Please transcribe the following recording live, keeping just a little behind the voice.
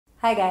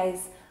Hi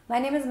guys, my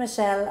name is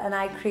Michelle and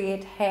I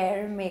create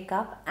hair,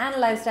 makeup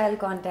and lifestyle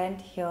content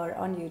here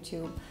on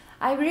YouTube.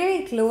 I'm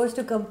really close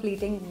to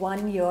completing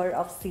 1 year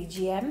of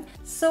CGM,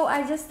 so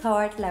I just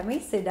thought let me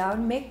sit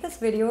down, make this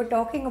video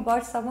talking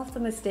about some of the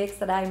mistakes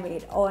that I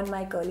made on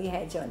my curly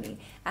hair journey,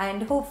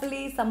 and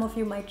hopefully some of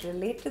you might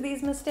relate to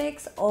these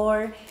mistakes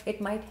or it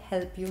might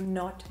help you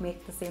not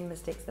make the same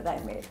mistakes that I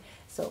made.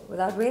 So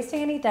without wasting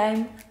any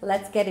time,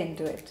 let's get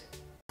into it.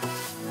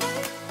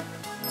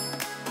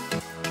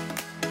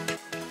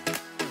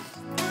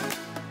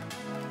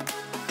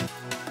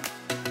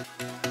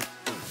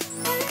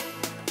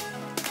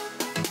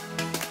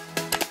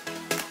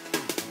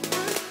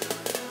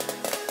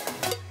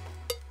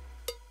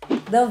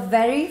 The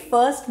very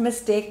first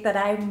mistake that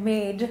I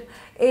made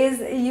is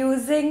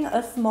using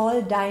a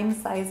small dime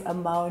size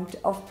amount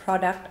of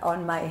product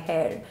on my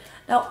hair.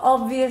 Now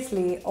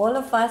obviously all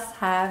of us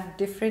have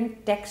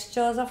different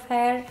textures of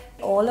hair,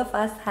 all of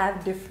us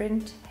have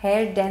different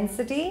hair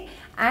density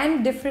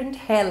and different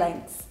hair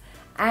lengths,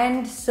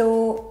 and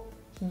so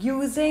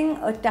using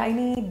a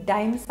tiny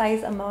dime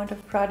size amount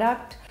of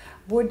product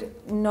would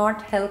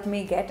not help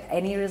me get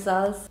any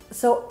results.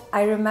 So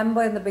I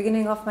remember in the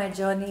beginning of my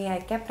journey, I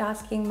kept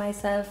asking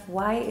myself,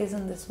 why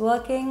isn't this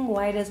working?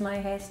 Why does my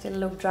hair still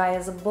look dry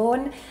as a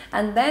bone?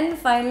 And then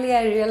finally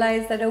I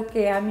realized that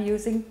okay, I'm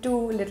using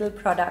too little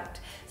product.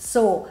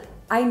 So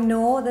I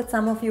know that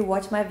some of you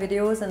watch my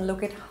videos and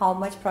look at how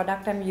much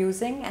product I'm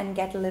using and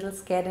get a little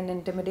scared and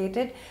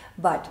intimidated,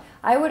 but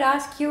I would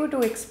ask you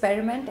to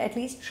experiment, at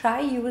least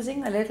try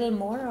using a little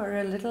more or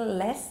a little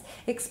less.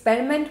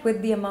 Experiment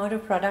with the amount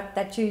of product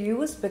that you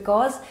use,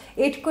 because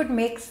it could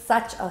make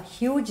such a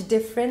huge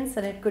difference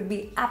and it could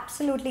be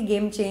absolutely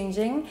game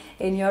changing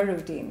in your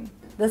routine.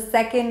 The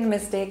second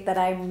mistake that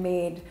I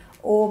made,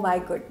 oh my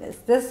goodness,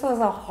 this was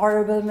a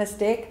horrible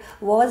mistake,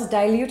 was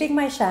diluting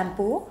my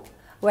shampoo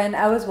when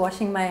I was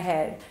washing my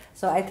hair.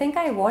 So I think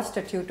I watched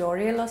a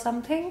tutorial or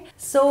something.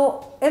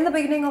 So in the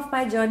beginning of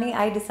my journey,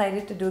 I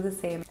decided to do the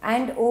same.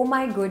 And oh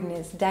my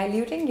goodness,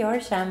 diluting your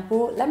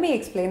shampoo, let me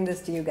explain this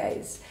to you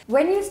guys.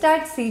 When you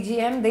start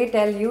CGM, they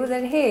tell you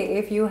that, hey,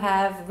 if you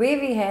have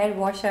wavy hair,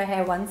 wash your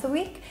hair once a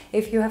week.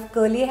 If you have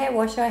curly hair,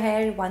 wash your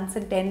hair once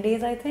in 10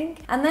 days, I think.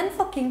 And then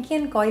for kinky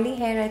and coily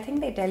hair, I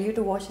think they tell you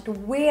to wash it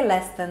way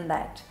less than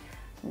that.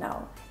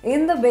 Now,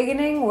 in the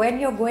beginning, when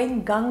you're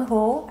going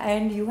gung-ho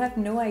and you have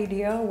no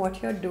idea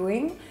what you're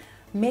doing,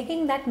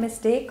 making that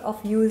mistake of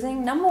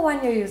using, number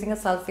one, you're using a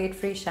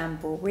sulfate-free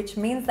shampoo, which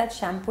means that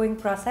shampooing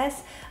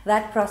process,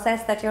 that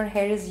process that your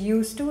hair is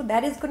used to,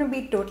 that is going to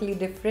be totally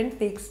different.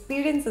 The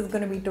experience is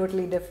going to be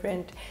totally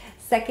different.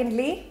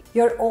 Secondly,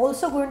 you're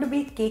also going to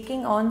be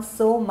caking on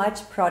so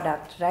much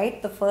product,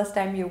 right? The first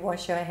time you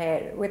wash your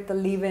hair with the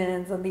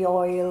leave-ins and the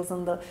oils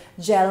and the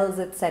gels,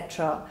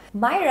 etc.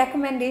 My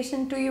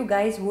recommendation to you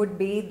guys would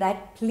be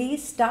that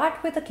please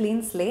start with a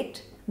clean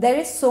slate. There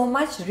is so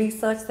much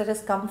research that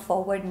has come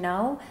forward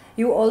now.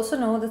 You also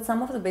know that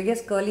some of the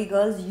biggest curly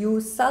girls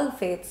use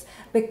sulfates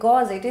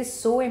because it is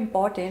so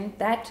important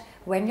that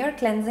when you're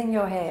cleansing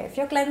your hair, if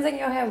you're cleansing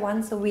your hair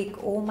once a week,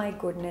 oh my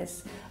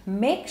goodness,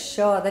 make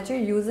sure that you're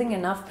using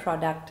enough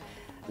product.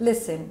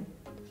 Listen,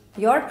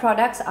 your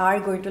products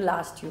are going to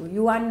last you.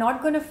 You are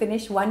not going to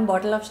finish one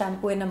bottle of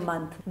shampoo in a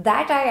month.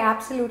 That I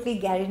absolutely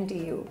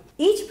guarantee you.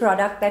 Each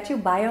product that you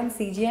buy on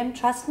CGM,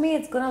 trust me,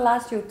 it's going to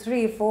last you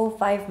 3, 4,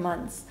 5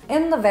 months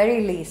in the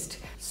very least.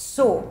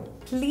 So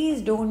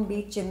please don't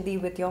be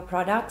chindi with your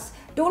products.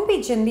 Don't be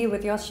chindi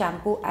with your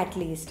shampoo at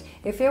least.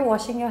 If you're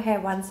washing your hair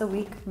once a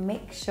week,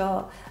 make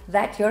sure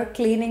that you're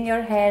cleaning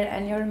your hair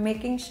and you're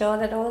making sure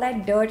that all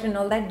that dirt and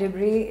all that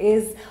debris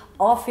is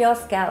off your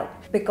scalp.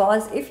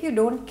 Because if you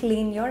don't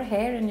clean your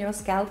hair and your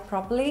scalp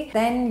properly,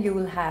 then you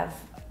will have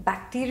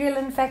bacterial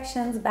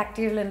infections.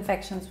 Bacterial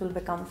infections will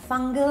become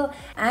fungal,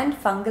 and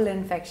fungal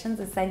infections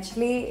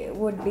essentially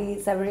would be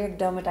seborrheic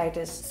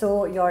dermatitis,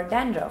 so your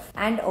dandruff.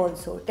 And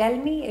also, tell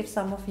me if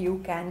some of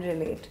you can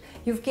relate.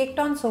 You've caked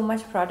on so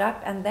much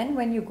product, and then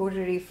when you go to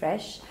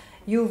refresh,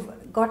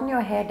 you've gotten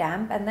your hair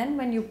damp, and then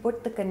when you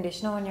put the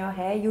conditioner on your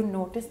hair, you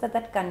notice that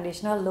that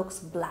conditioner looks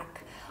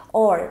black.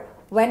 Or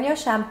when you're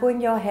shampooing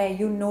your hair,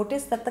 you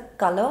notice that the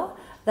color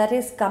that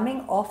is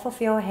coming off of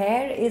your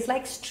hair is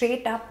like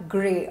straight up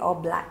gray or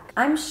black.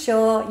 I'm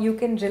sure you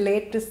can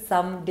relate to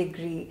some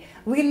degree.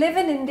 We live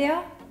in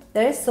India.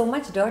 There is so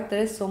much dirt,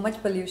 there is so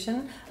much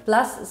pollution.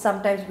 Plus,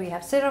 sometimes we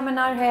have serum in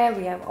our hair,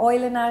 we have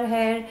oil in our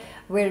hair,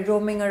 we're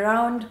roaming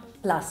around.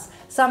 Plus,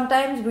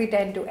 sometimes we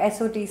tend to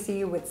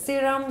SOTC with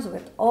serums,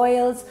 with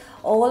oils.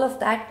 All of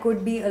that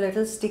could be a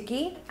little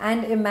sticky.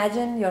 And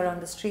imagine you're on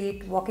the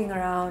street, walking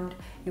around,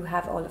 you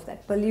have all of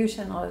that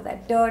pollution, all of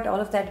that dirt, all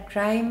of that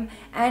grime,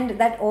 and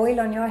that oil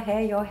on your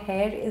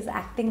hair is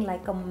acting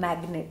like a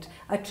magnet,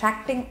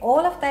 attracting all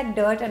of that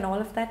dirt and all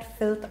of that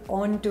filth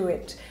onto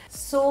it.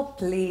 So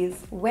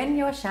please, when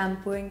you're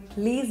shampooing,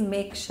 please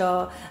make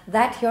sure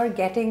that you're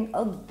getting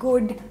a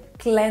good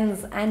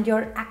cleanse and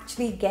you're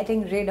actually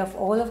getting rid of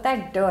all of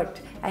that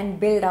dirt and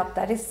build up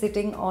that is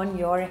sitting on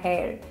your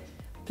hair.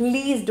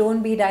 Please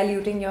don't be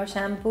diluting your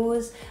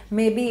shampoos.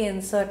 Maybe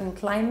in certain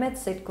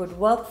climates it could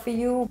work for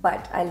you,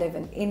 but I live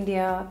in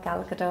India,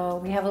 Calcutta.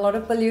 We have a lot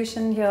of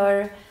pollution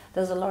here.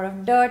 There's a lot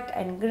of dirt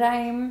and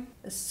grime.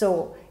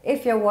 So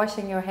if you're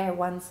washing your hair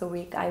once a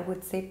week, I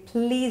would say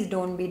please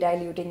don't be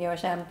diluting your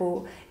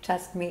shampoo.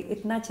 Trust me,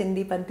 itna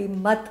chindi panti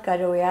mat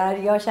karo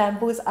yaar. Your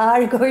shampoos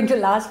are going to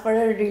last for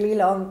a really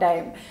long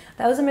time.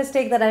 That was a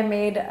mistake that I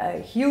made, a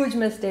huge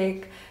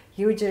mistake,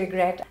 huge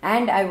regret,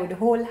 and I would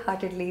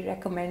wholeheartedly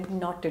recommend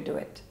not to do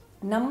it.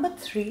 Number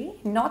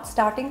 3, not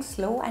starting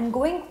slow and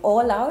going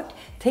all out,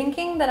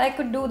 thinking that I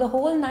could do the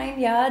whole 9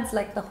 yards,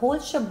 like the whole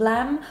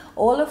shablam,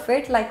 all of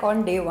it like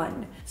on day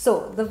 1.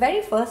 So the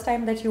very first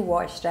time that you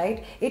wash,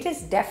 right, it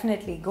is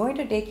definitely going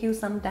to take you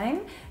some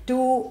time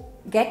to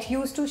get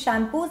used to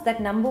shampoos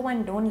that, number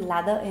 1, don't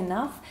lather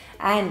enough,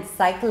 and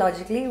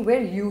psychologically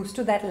we're used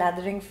to that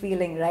lathering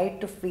feeling,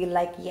 right, to feel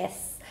like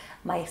yes,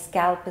 my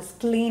scalp is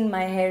clean,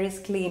 my hair is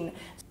clean.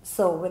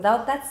 So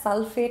without that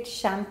sulfate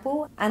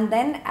shampoo, and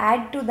then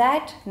add to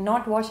that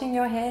not washing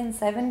your hair in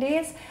 7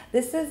 days,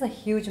 this is a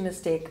huge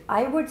mistake.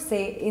 I would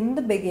say in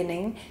the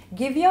beginning,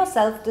 give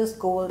yourself this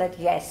goal that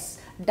yes,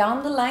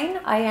 down the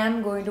line I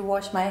am going to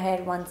wash my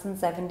hair once in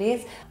 7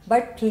 days,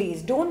 but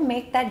please don't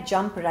make that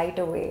jump right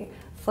away.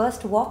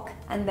 First walk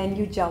and then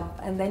you jump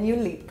and then you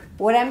leap.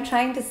 What I'm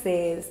trying to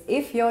say is,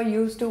 if you're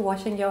used to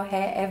washing your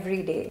hair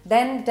every day,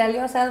 then tell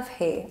yourself,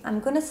 hey,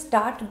 I'm gonna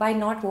start by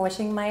not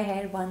washing my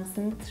hair once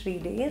in 3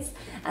 days,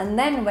 and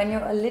then when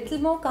you're a little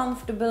more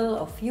comfortable,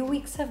 a few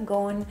weeks have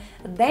gone,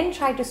 then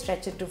try to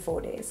stretch it to 4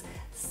 days.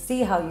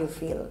 See how you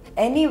feel.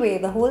 Anyway,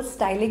 the whole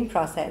styling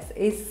process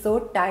is so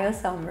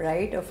tiresome,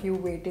 right? Of you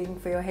waiting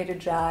for your hair to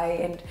dry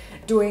and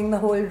doing the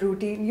whole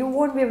routine. You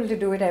won't be able to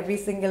do it every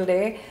single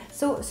day.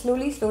 So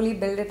slowly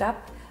build it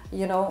up.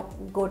 You know,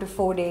 go to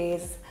 4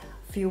 days.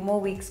 Few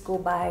more weeks go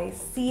by,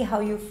 see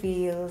how you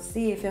feel,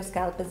 see if your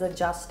scalp is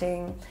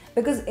adjusting,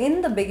 because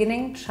in the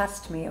beginning,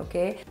 trust me,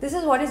 okay, this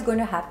is what is going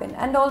to happen.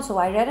 And also,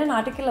 I read an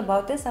article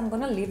about this. I'm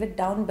going to leave it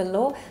down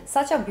below.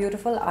 Such a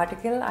beautiful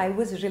article. I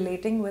was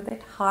relating with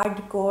it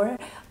hardcore,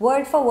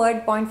 word for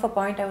word, point for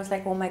point. I was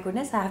like, oh my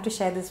goodness, I have to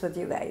share this with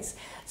you guys.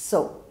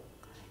 So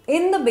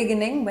in the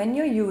beginning, when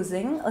you're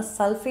using a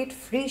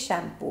sulfate-free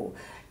shampoo,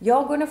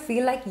 you're going to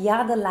feel like,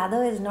 yeah, the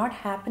lather is not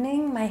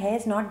happening, my hair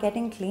is not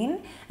getting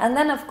clean. And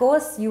then of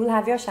course, you'll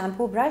have your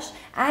shampoo brush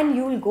and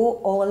you'll go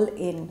all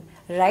in,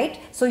 right?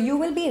 So you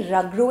will be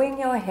rug rowing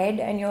your head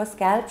and your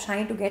scalp,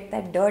 trying to get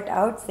that dirt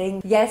out,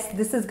 saying, yes,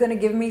 this is going to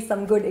give me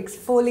some good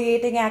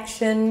exfoliating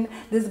action.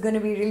 This is going to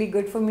be really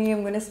good for me.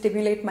 I'm going to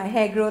stimulate my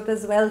hair growth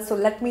as well. So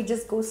let me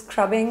just go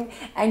scrubbing,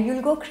 and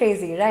you'll go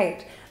crazy,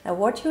 right? Now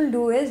what you'll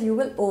do is you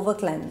will over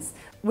cleanse,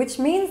 which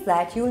means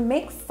that you'll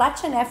make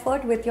such an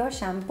effort with your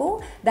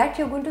shampoo that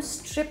you're going to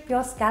strip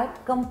your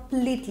scalp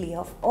completely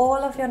of all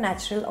of your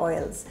natural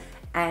oils.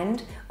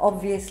 And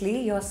obviously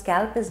your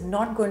scalp is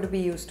not going to be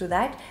used to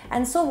that.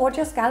 And so what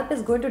your scalp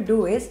is going to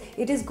do is,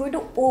 it is going to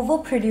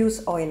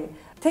overproduce oil.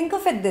 Think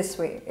of it this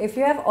way. If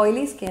you have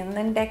oily skin,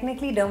 then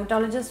technically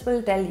dermatologists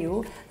will tell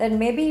you that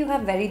maybe you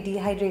have very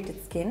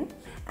dehydrated skin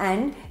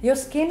and your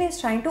skin is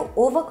trying to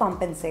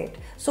overcompensate,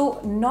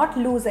 so not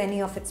lose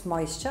any of its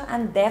moisture,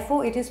 and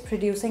therefore it is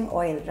producing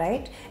oil,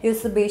 right? Your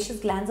sebaceous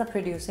glands are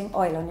producing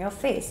oil on your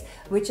face,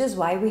 which is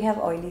why we have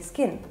oily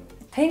skin.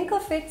 Think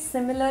of it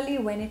similarly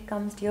when it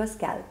comes to your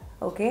scalp.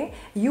 Okay,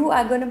 you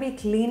are going to be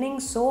cleaning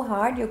so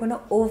hard, you're going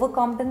to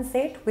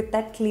overcompensate with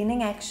that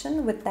cleaning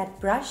action, with that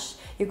brush.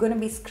 You're going to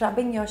be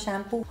scrubbing your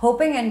shampoo,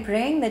 hoping and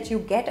praying that you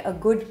get a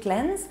good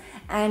cleanse,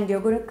 and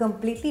you're going to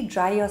completely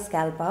dry your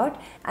scalp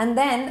out. And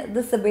then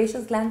the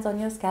sebaceous glands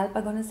on your scalp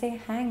are going to say,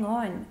 hang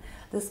on,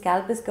 the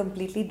scalp is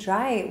completely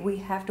dry, we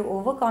have to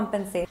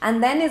overcompensate.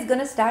 And then it's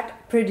going to start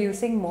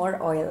producing more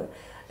oil.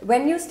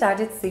 When you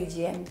started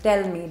CGM,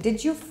 tell me,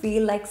 did you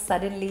feel like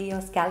suddenly your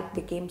scalp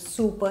became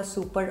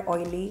super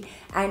oily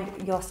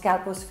and your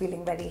scalp was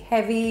feeling very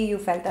heavy, you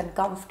felt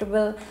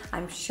uncomfortable?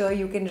 I'm sure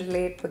you can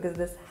relate because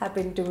this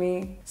happened to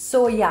me.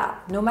 So yeah,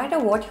 no matter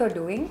what you're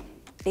doing,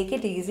 take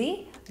it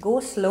easy,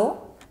 go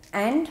slow,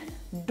 and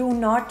do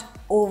not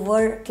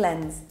over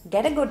cleanse.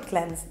 Get a good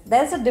cleanse.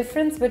 There's a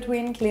difference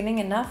between cleaning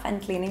enough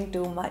and cleaning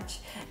too much.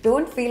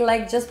 Don't feel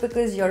like just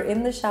because you're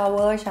in the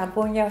shower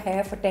shampooing your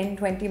hair for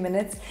 10-20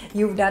 minutes,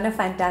 you've done a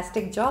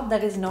fantastic job.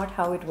 That is not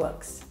how it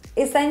works.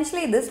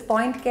 Essentially, this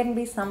point can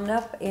be summed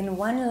up in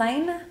one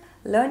line: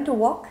 learn to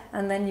walk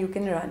and then you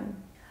can run.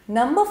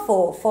 Number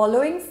 4,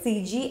 following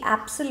CG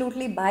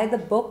absolutely by the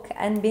book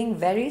and being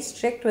very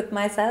strict with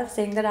myself,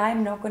 saying that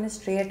I'm not going to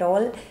stray at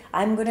all.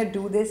 I'm going to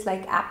do this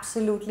like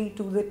absolutely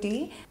to the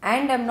T,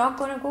 and I'm not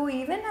going to go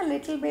even a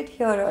little bit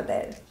here or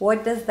there.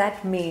 What does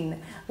that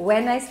mean?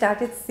 When I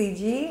started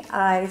CG,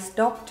 I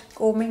stopped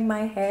combing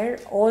my hair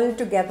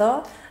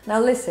altogether. Now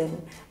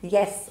listen,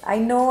 yes, I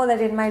know that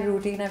in my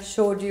routine I've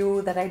showed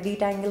you that I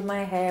detangle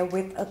my hair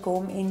with a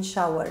comb in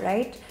shower,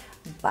 right?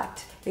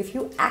 But if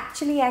you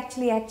actually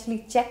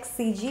check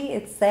CG,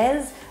 it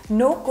says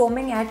no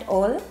combing at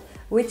all,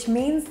 which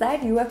means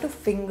that you have to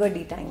finger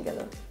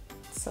detangle.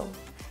 So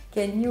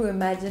Can you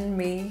imagine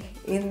me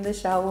in the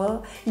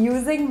shower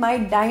using my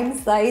dime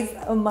size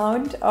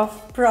amount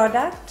of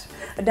product,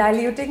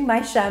 diluting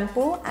my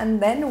shampoo, and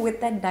then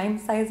with that dime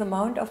size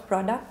amount of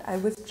product, I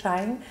was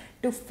trying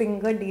to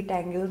finger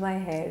detangle my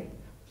hair.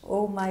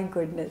 Oh my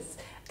goodness.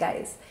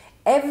 Guys,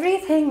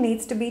 everything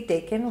needs to be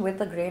taken with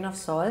a grain of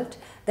salt.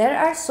 There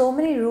are so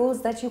many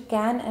rules that you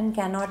can and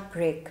cannot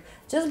break.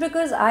 Just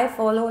because I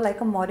follow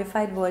like a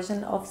modified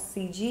version of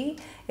CG,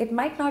 it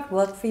might not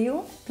work for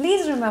you.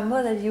 Please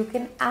remember that you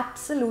can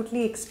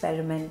absolutely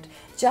experiment.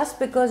 Just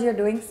because you're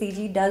doing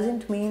CG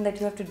doesn't mean that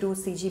you have to do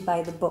CG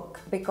by the book.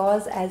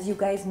 Because as you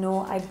guys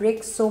know, I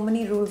break so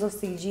many rules of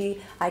CG.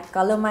 I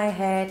color my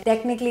hair.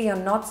 Technically, you're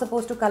not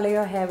supposed to color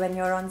your hair when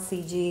you're on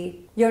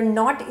CG. You're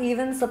not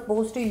even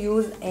supposed to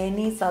use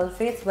any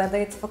sulfates, whether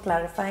it's for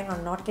clarifying or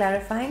not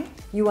clarifying.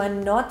 You are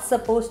not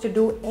supposed to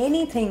do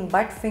anything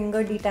but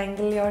finger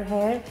detangle your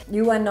hair.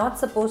 You are not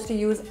supposed to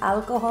use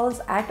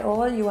alcohols at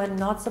all. You are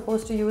not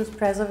supposed to use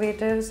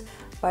preservatives.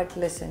 But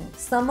listen,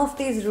 some of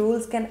these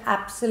rules can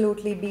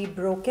absolutely be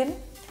broken.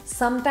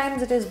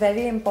 Sometimes it is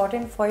very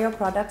important for your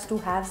products to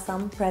have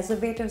some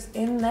preservatives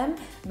in them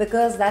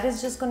because that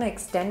is just going to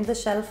extend the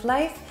shelf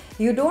life.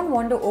 You don't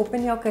want to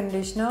open your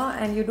conditioner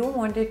and you don't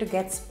want it to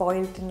get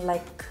spoiled in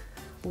like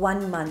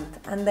 1 month,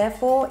 and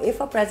therefore if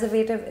a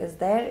preservative is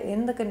there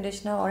in the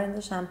conditioner or in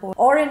the shampoo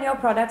or in your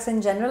products in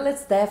general,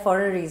 it's there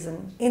for a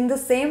reason. In the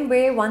same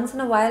way, once in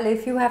a while,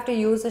 if you have to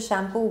use a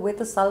shampoo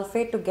with a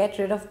sulfate to get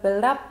rid of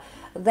buildup,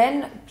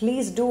 then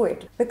please do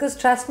it, because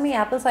trust me,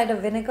 apple cider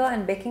vinegar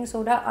and baking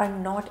soda are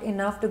not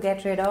enough to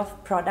get rid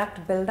of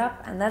product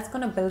buildup, and that's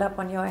going to build up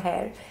on your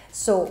hair.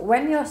 So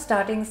when you're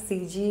starting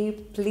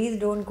CG, please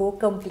don't go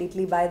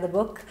completely by the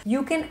book.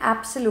 You can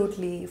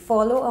absolutely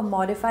follow a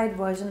modified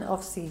version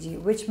of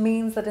CG, which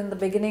means that in the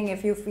beginning,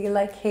 if you feel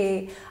like,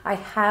 hey, I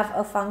have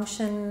a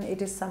function,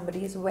 it is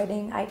somebody's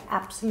wedding, I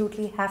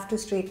absolutely have to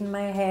straighten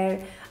my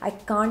hair, I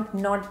can't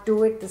not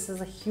do it, this is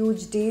a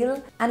huge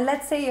deal, and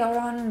let's say you're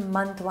on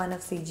month 1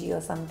 of CG or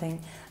something,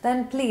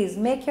 then please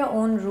make your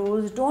own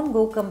rules. Don't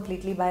go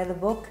completely by the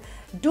book.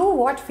 Do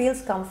what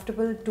feels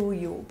comfortable to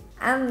you.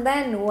 And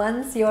then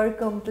once you're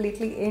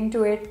completely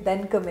into it,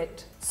 then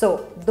commit.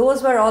 So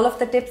those were all of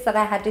the tips that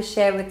I had to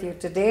share with you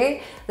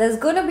today. There's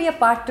going to be a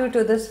part 2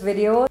 to this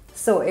video.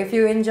 So if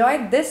you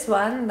enjoyed this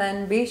one,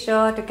 then be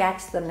sure to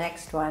catch the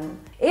next one.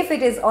 If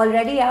it is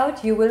already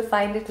out, you will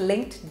find it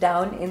linked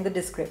down in the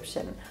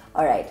description.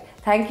 Alright,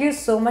 thank you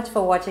so much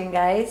for watching,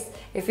 guys.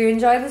 If you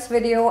enjoyed this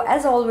video,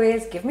 as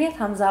always, give me a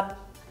thumbs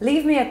up,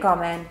 leave me a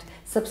comment,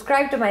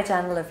 subscribe to my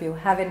channel if you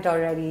haven't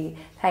already.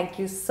 Thank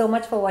you so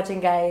much for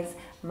watching, guys.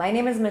 My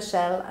name is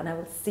Michelle and I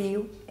will see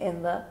you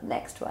in the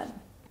next one.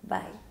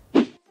 Bye.